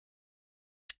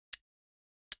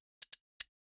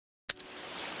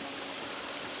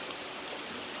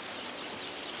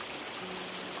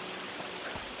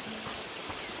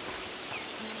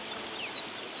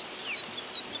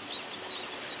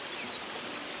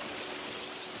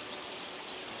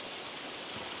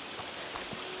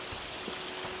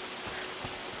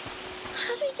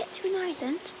an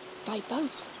island? By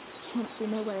boat, once we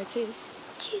know where it is.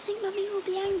 Do you think Mummy will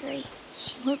be angry?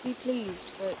 She won't be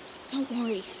pleased, but don't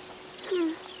worry.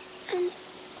 And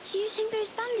do you think those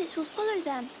bandits will follow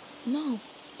them? No,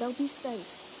 they'll be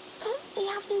safe. Don't they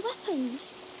have no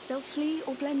weapons? They'll flee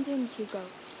or blend in, Hugo.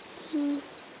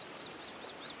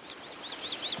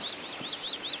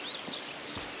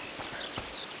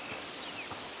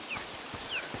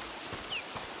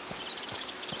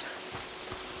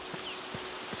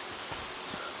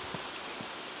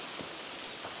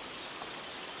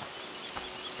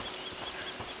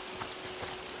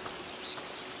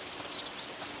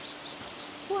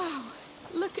 Wow,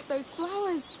 look at those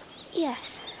flowers.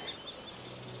 Yes.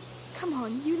 Come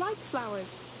on, you like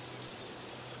flowers.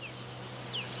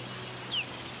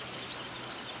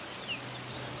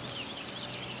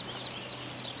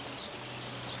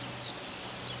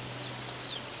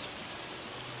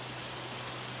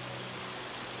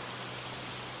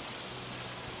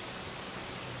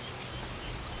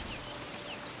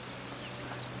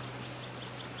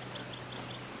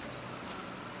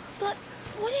 But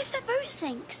what if their boat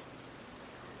sinks?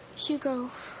 Hugo,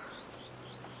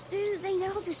 Do they know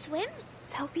how to swim?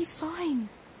 they'll be fine.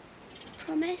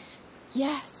 Promise?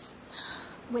 Yes.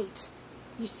 Wait,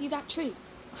 you see that tree?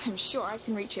 I'm sure I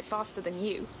can reach it faster than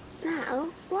you. Now?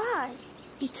 Why?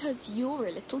 Because you're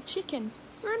a little chicken.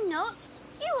 I'm not.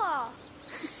 You are.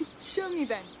 Show me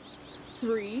then.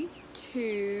 3,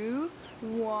 2,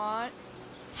 1.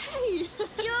 Hey!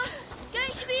 You're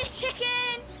going to be a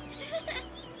chicken!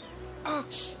 Oh,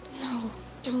 no,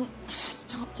 don't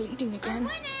stop bleeding I'm again.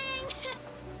 winning!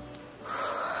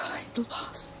 It'll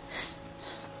pass.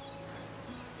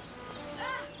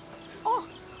 Oh!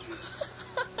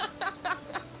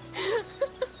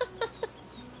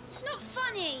 It's not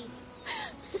funny.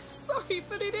 Sorry,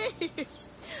 but it is.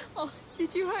 Oh,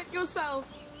 did you hurt yourself?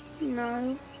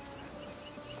 No.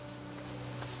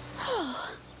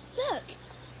 Oh, look.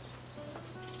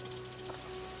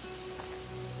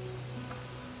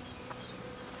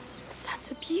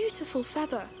 That's a beautiful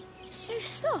feather. So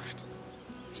soft.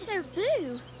 So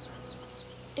blue.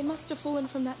 It must have fallen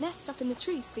from that nest up in the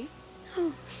tree, see?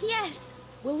 Oh, yes.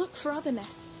 We'll look for other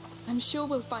nests. I'm sure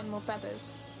we'll find more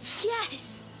feathers.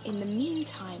 Yes. In the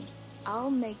meantime, I'll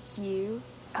make you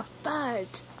a bird.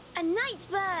 A night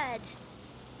bird.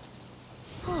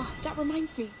 Oh, that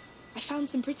reminds me. I found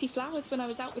some pretty flowers when I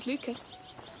was out with Lucas.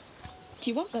 Do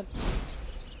you want them?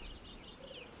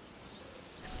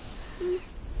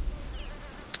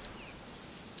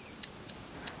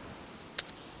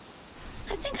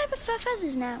 I think I prefer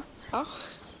feathers now. Oh,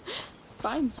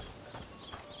 fine.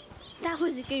 That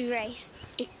was a good race.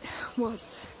 It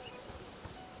was.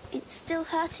 It's still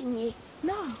hurting you.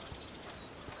 No.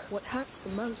 What hurts the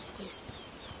most is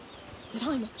that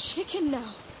I'm a chicken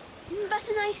now. But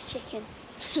a nice chicken.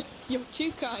 You're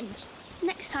too kind.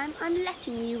 Next time, I'm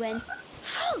letting you win.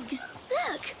 Frogs!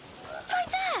 Look!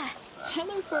 Right there!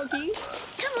 Hello, froggies.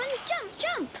 Come on, jump,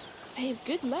 jump! They have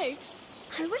good legs.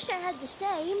 I wish I had the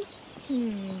same.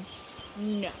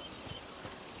 No.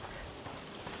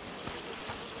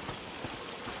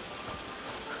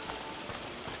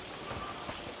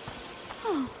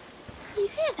 Oh, you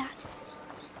hear that?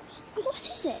 What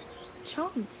is it?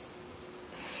 Chants.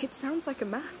 It sounds like a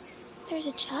mass. There's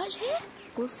a church here?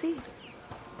 We'll see.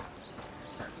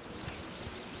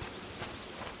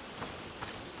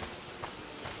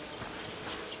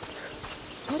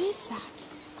 What is that?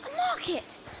 A market!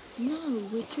 No,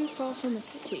 we're too far from a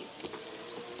city.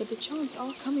 But the chants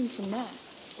are coming from there.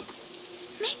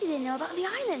 Maybe they know about the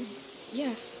island.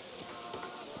 Yes.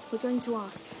 We're going to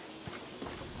ask.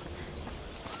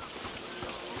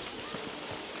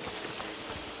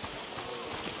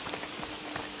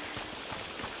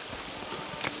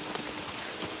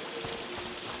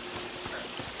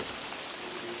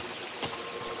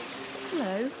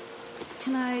 Hello.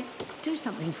 Can I do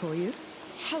something for you?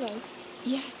 Hello.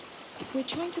 Yes. We're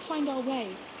trying to find our way.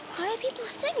 Why are people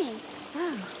singing?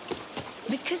 Oh,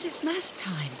 because it's Mass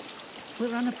time.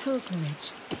 We're on a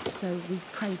pilgrimage, so we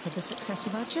pray for the success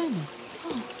of our journey.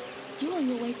 Oh, you're on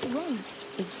your way to Rome.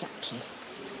 Exactly.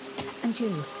 And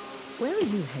you, where are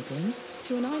you heading?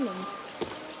 To an island.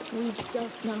 We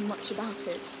don't know much about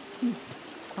it.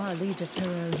 Our leader,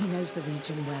 Perot, he knows the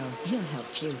region well. He'll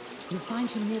help you. You'll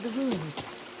find him near the ruins.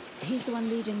 He's the one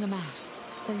leading the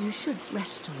Mass, though you should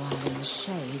rest a while in the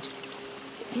shade.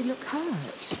 You look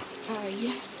hurt.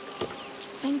 Yes.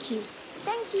 Thank you.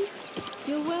 Thank you.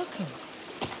 You're welcome.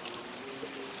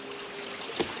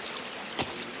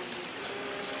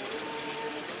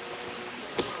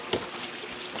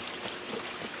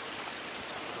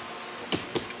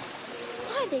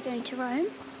 Why are they going to Rome?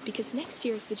 because next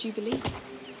year is the Jubilee.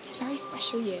 It's a very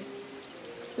special year.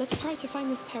 Let's try to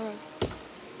find this Perro.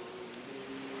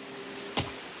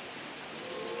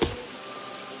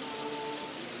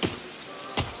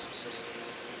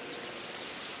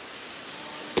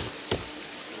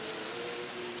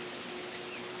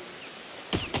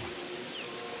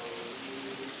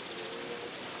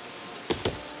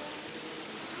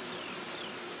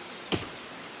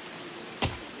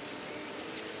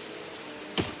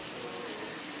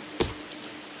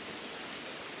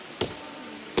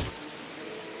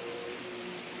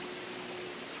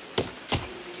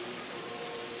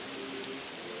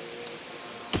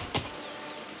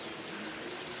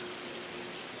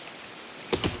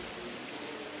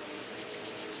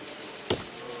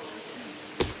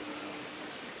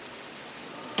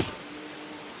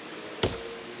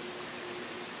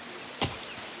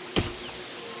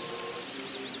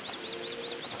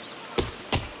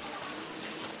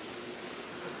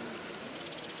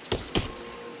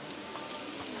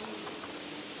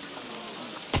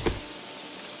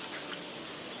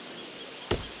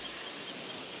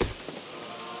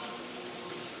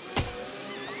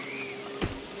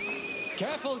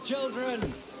 Careful,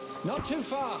 children! Not too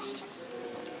fast!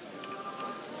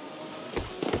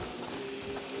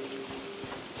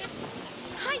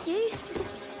 Hi, Goose.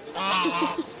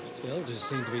 The elders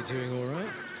seem to be doing all right.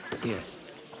 Yes.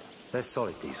 They're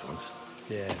solid, these ones.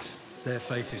 Yes, their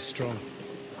faith is strong.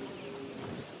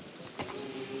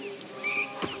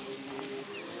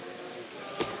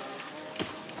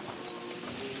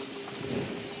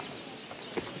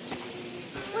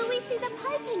 Will we see the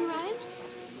Pope in Rome?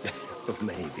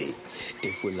 Maybe,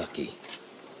 if we're lucky.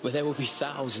 But there will be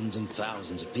thousands and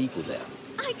thousands of people there.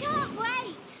 I can't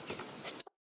wait!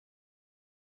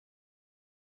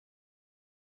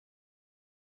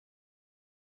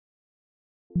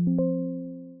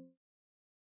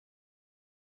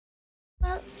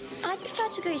 Well, I prefer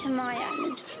to go to my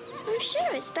island. I'm sure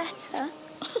it's better.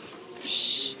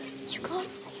 Shh, you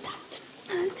can't say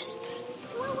that. Oops.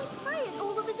 Well, we pray at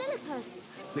all the basilicas.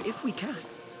 But if we can.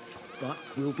 But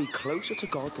we'll be closer to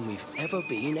God than we've ever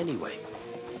been anyway.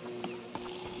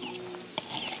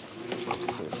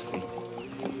 Poor thing.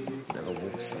 Never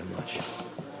walked so much.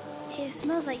 It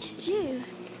smells like stew.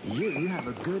 You have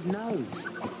a good nose.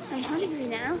 I'm hungry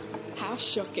now. How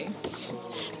shocking.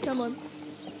 Come on.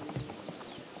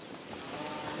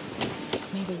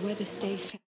 May the weather stay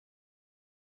fair.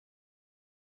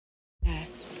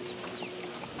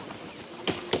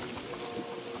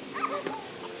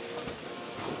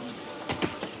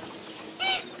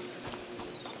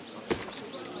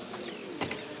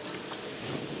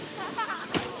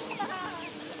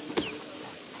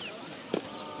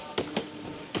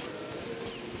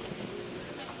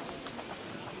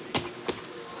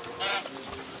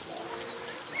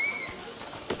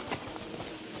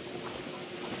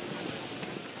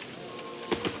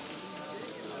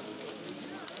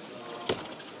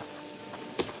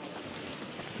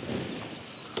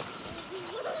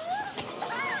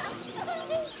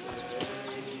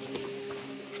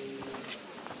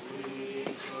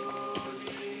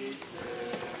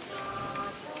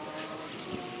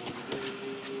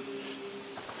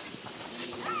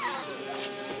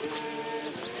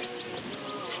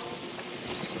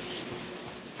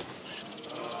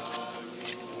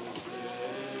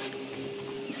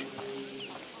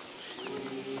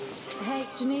 Hey,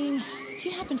 Janine, do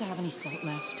you happen to have any salt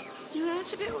left? You're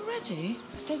out of it already?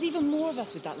 There's even more of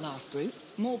us with that last group.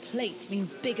 More plates mean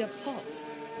bigger pots.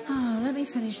 Oh, let me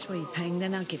finish sweeping,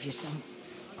 then I'll give you some.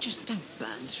 Just don't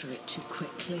burn through it too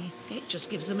quickly. It just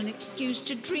gives them an excuse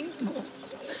to drink more.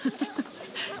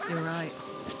 You're right.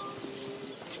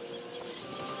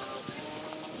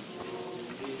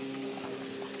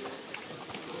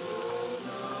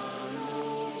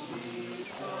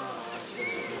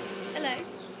 Hello.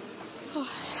 Oh,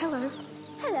 hello.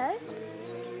 Hello.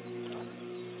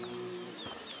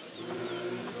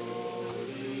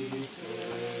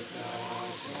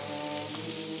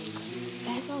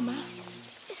 There's our mass.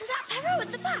 Isn't that Perro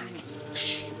at the back?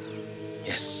 Shh.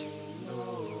 Yes.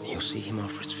 You'll see him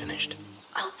after it's finished.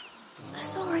 Oh,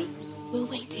 sorry. We'll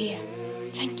wait here.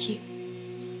 Thank you.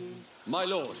 My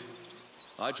lord,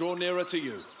 I draw nearer to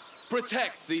you.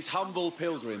 Protect these humble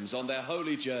pilgrims on their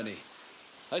holy journey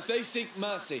as they seek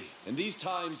mercy in these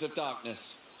times of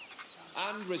darkness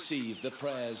and receive the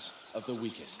prayers of the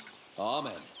weakest.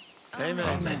 Amen. Amen.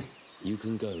 Amen. You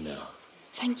can go now.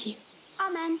 Thank you.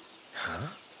 Amen. Huh?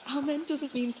 Amen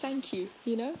doesn't mean thank you,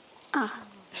 you know? Ah.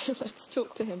 Let's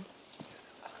talk to him.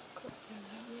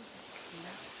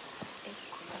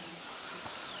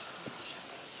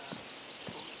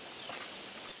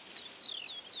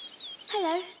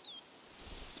 Hello.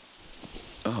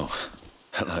 Oh,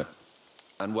 hello.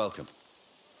 And welcome.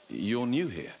 You're new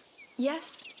here.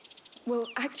 Yes. Well,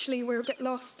 actually, we're a bit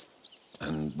lost.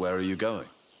 And where are you going?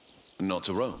 Not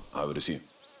to Rome, I would assume.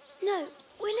 No,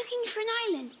 we're looking for an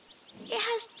island. It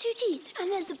has 2 teeth,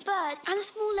 and there's a bird, and a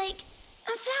small lake,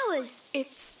 and flowers.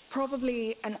 It's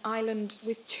probably an island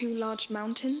with 2 large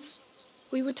mountains.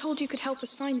 We were told you could help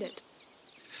us find it.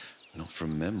 Not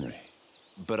from memory.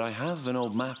 But I have an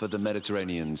old map of the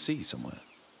Mediterranean Sea somewhere.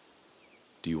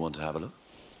 Do you want to have a look?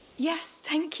 Yes,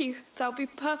 thank you. That'll be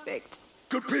perfect.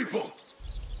 Good people!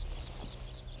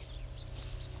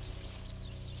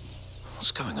 What's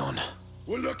going on?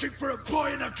 We're looking for a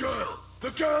boy and a girl.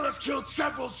 The girl has killed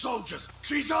several soldiers.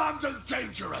 She's armed and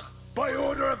dangerous. By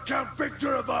order of Count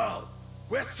Victor of Arles.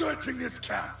 We're searching this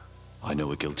camp. I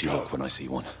know a guilty look when I see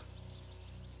one.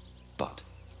 But,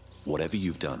 whatever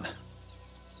you've done,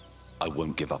 I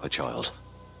won't give up a child.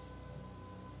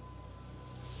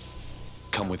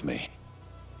 Come with me.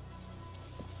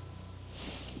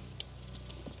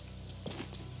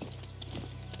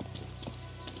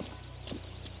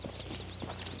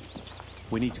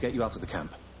 We need to get you out of the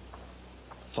camp.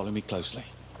 Follow me closely.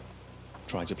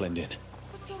 Try to blend in.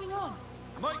 What's going on?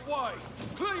 Make way!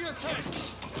 Clear your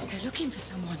tents! They're looking for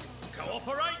someone.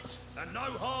 Cooperate, and no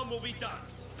harm will be done.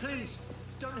 Please,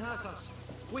 don't hurt us.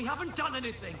 We haven't done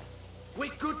anything. We're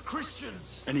good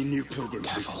Christians. Any new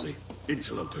pilgrims recently?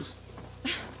 Interlopers?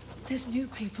 There's new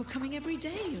people coming every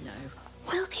day, you know.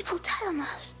 Will people tell on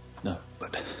us? No,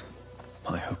 but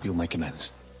I hope you'll make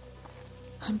amends.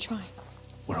 I'm trying.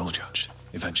 We're all judged,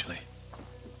 eventually.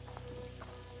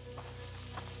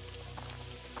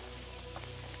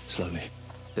 Slowly.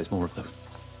 There's more of them.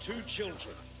 2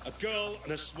 children, a girl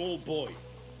and a small boy.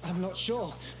 I'm not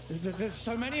sure. There's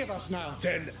so many of us now.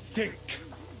 Then think.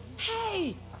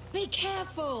 Hey! Be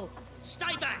careful!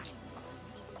 Stay back!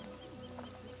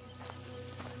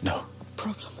 No.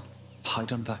 Problem.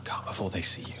 Hide under that car before they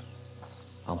see you.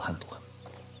 I'll handle them.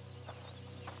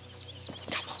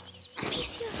 Come on.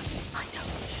 Amicia. I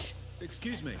know. Shh.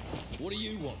 Excuse me, what do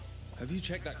you want? Have you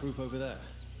checked that group over there?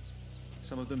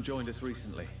 Some of them joined us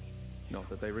recently. Not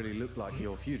that they really look like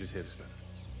your fugitives, but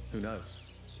who knows?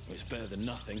 It's better than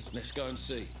nothing. Let's go and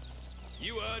see.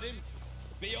 You heard him.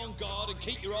 Be on guard and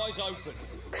keep your eyes open.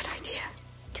 Good idea.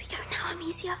 Do we go now,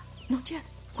 Amicia? Not yet.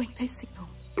 Wait, there's signal.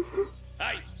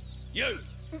 Hey, you!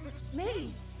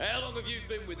 Me? How long have you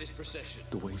been with this procession?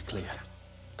 The way's clear.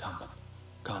 Come.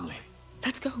 Calmly.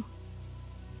 Let's go.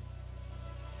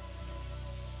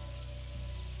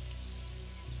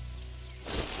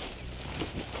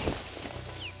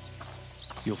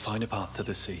 You'll find a path to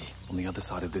the sea on the other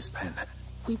side of this pen.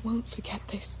 We won't forget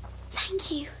this.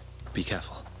 Thank you. Be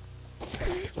careful.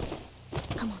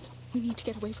 Come on. We need to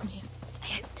get away from here. I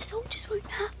hope the soldiers won't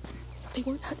hurt them. They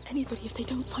won't hurt anybody if they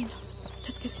don't find us.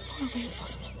 Let's get as far away as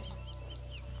possible.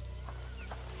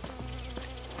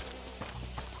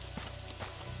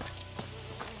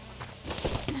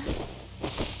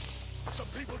 Some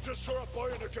people just saw a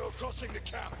boy and a girl crossing the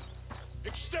camp.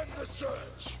 Extend the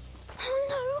search. Oh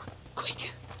no!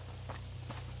 Quick!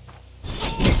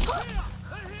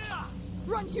 They're here!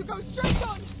 Run, Hugo! Straight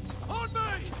on! On me!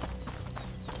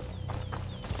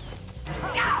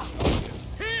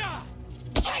 Here!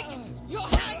 Take your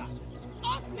hands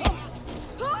off me!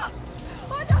 Ah!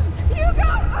 Oh no!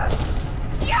 Hugo!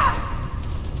 Yeah!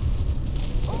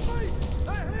 On me!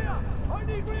 They're here! I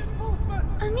need reinforcements!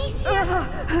 Amicia!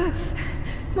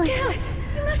 My head.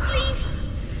 You must leave.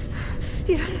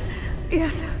 Yes.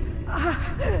 Yes.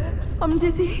 I'm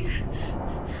dizzy.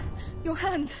 Your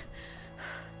hand.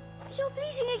 You're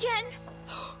bleeding again.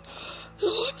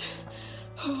 Lord.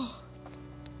 Oh.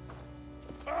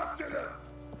 After them!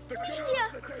 The girl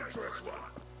is the dangerous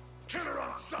one. Kill her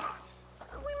on sight.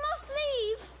 We must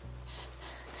leave.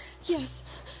 Yes.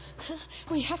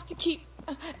 We have to keep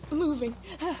moving.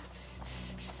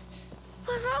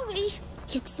 Where are we?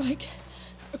 Looks like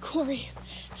a quarry.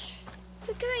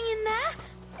 We're going in there?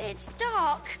 It's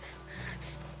dark.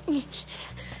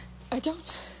 I don't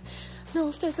know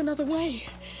if there's another way.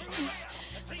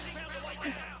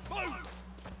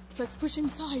 Let's push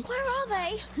inside. Where are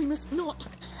they? We must not.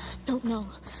 Don't know.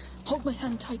 Hold my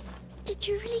hand tight. Did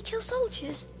you really kill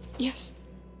soldiers? Yes.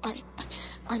 I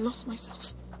lost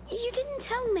myself. You didn't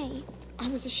tell me. I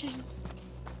was ashamed.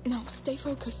 Now, stay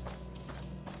focused.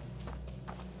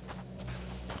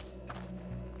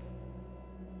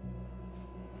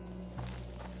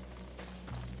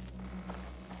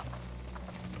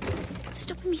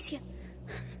 Stop, Amicia.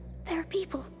 There are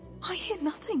people. I hear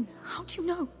nothing. How do you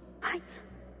know?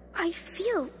 I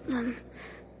feel them.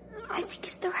 I think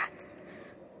it's the rats.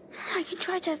 I can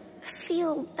try to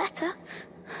feel better.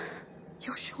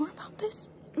 You're sure about this?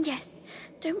 Yes,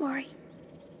 don't worry.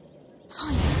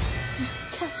 Fine.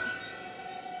 Careful.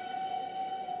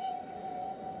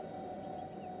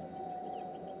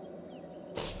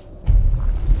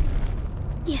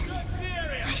 Yes,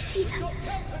 I see them.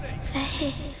 They're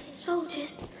here.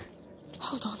 Soldiers.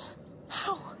 Hold on.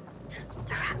 How?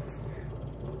 The rats.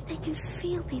 They can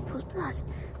feel people's blood.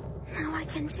 Now I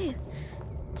can too.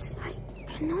 It's like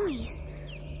a noise.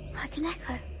 Like an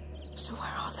echo. So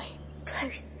where are they?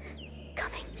 Close.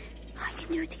 Coming. I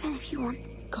can do it again if you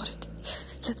want. Got it.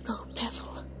 Let's go.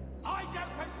 Careful. Eyes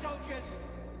open, soldiers!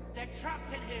 They're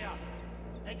trapped in here.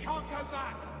 They can't go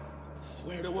back.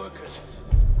 Where are the workers?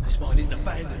 This mine isn't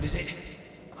abandoned, is it?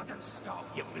 I don't start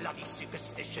with your bloody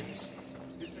superstitions.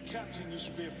 It's the captain you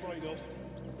should be afraid of.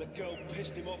 The girl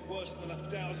pissed him off worse than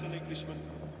 1,000 Englishmen.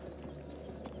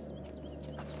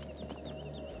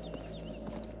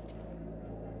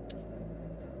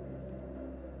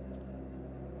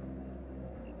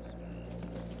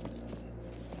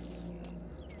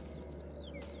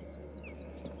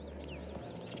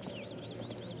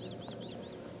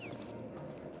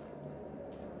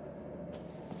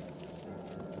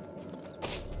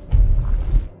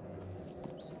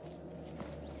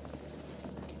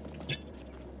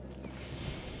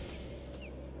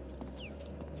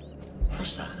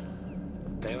 What's that?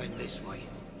 They went this way.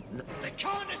 No, they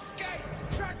can't escape!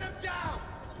 Track them down!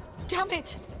 Damn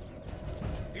it!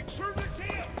 Intruders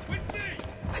here! With me!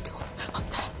 A door up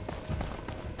there.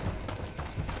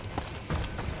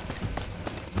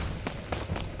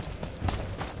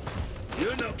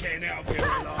 You're not getting out of here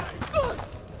alive!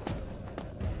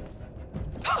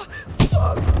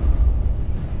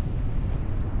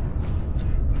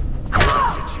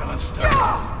 Here's your chance to...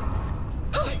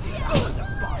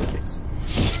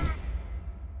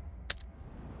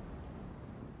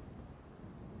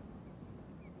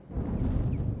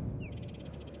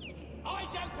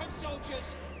 Eyes open, soldiers!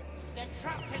 They're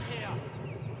trapped in here.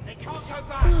 They can't go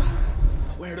back.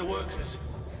 Where are the workers?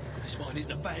 This mine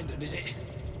isn't abandoned, is it?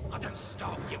 I don't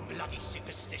start with your bloody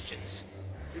superstitions.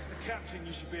 It's the captain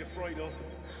you should be afraid of.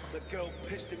 The girl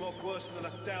pissed him off worse than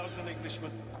 1,000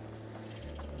 Englishmen.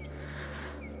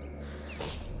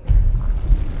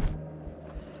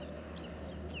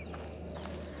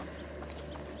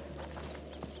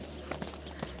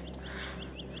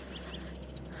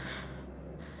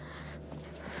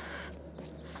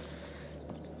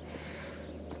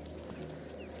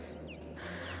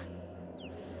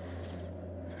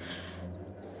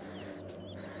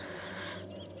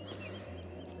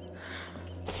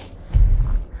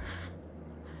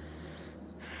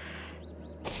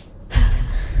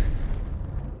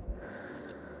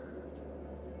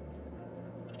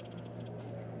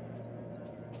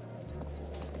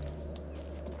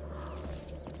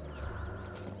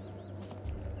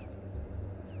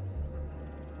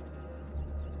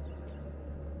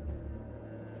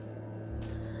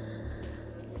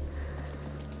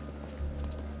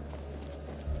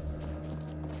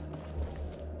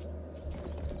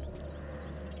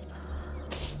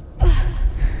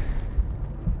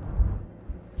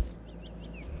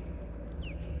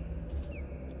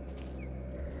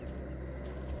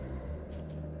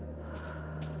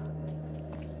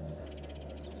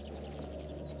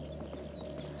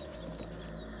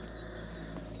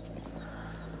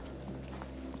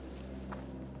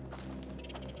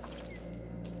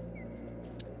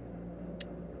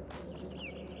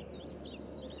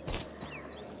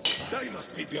 They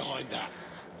must be behind that.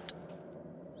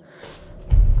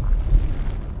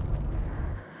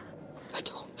 A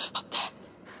door up there.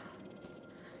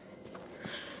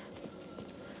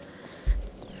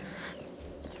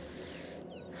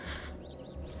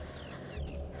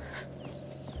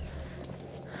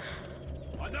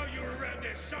 I know you're around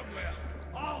here somewhere.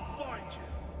 I'll find you.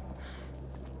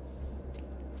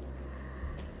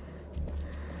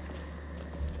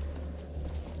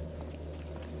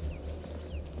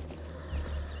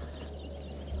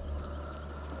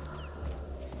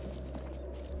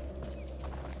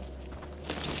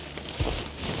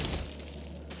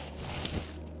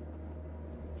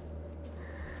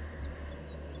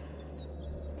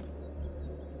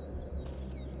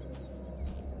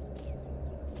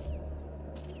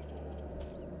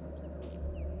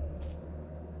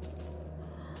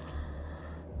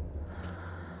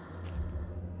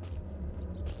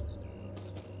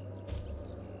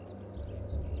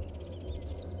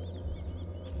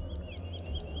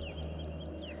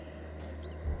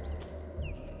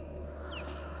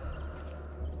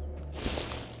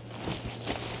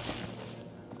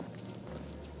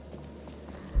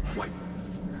 Wait.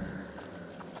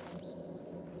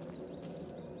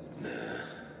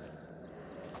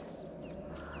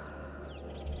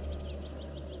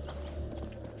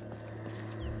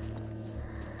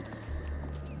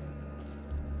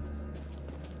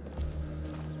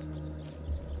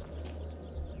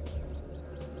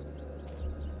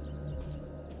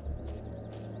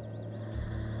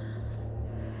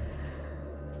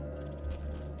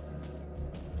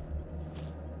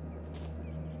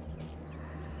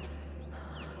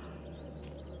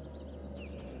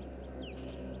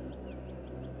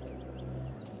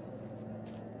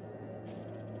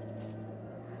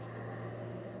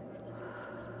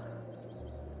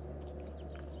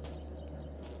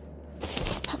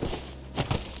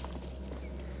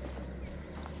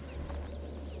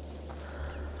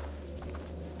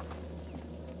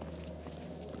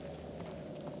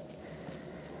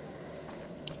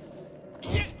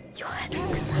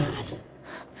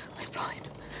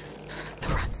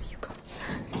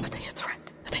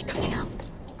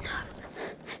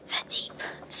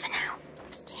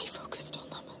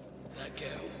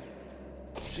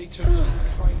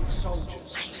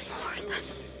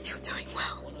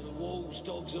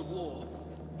 dogs of war.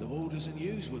 The wall doesn't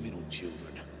use women or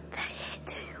children. They're here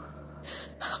too.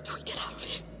 How do we get out of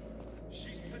here?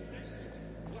 She's possessed.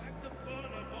 We'll have to burn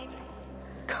her body.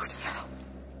 Go to hell.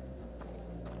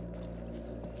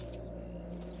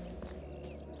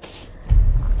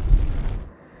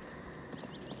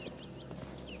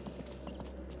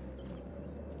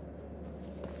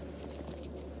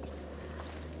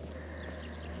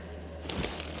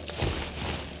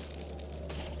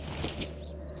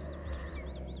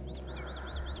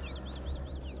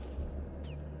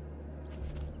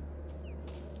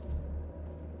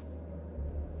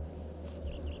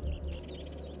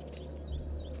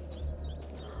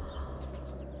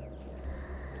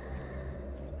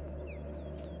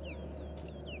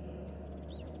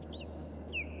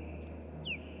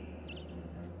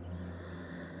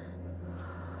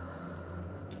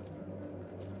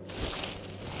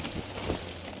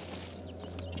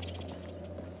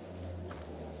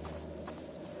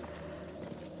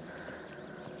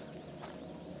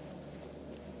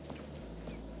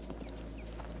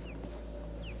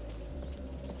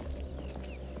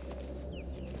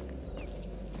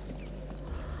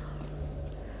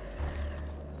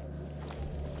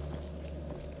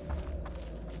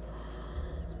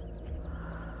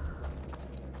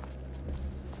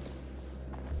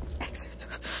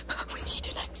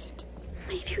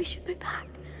 Maybe we should go back.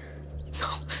 No.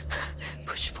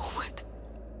 Push forward.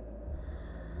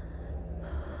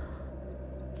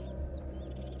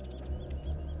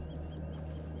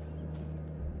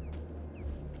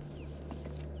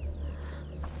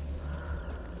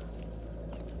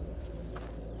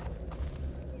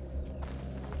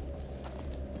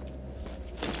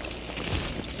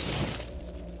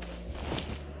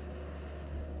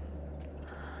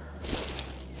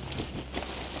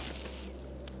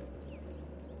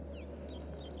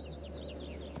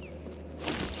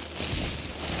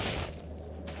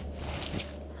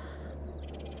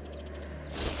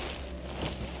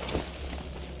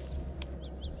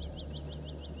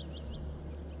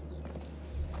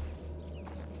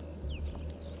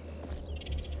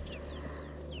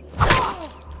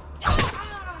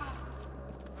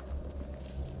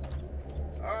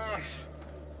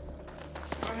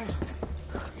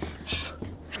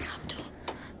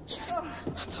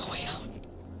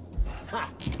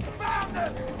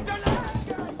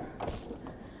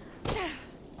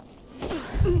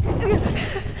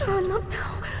 Oh, not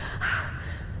now.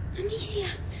 Amicia.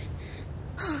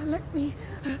 Oh, let me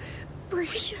breathe.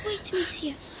 We should wait,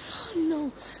 Amicia. Oh,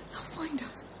 no, they'll find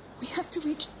us. We have to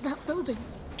reach that building.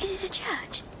 Is it a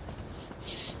church?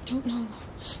 Don't know,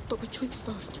 but we're too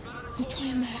exposed. We'll try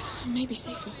in there. Maybe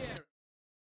safer.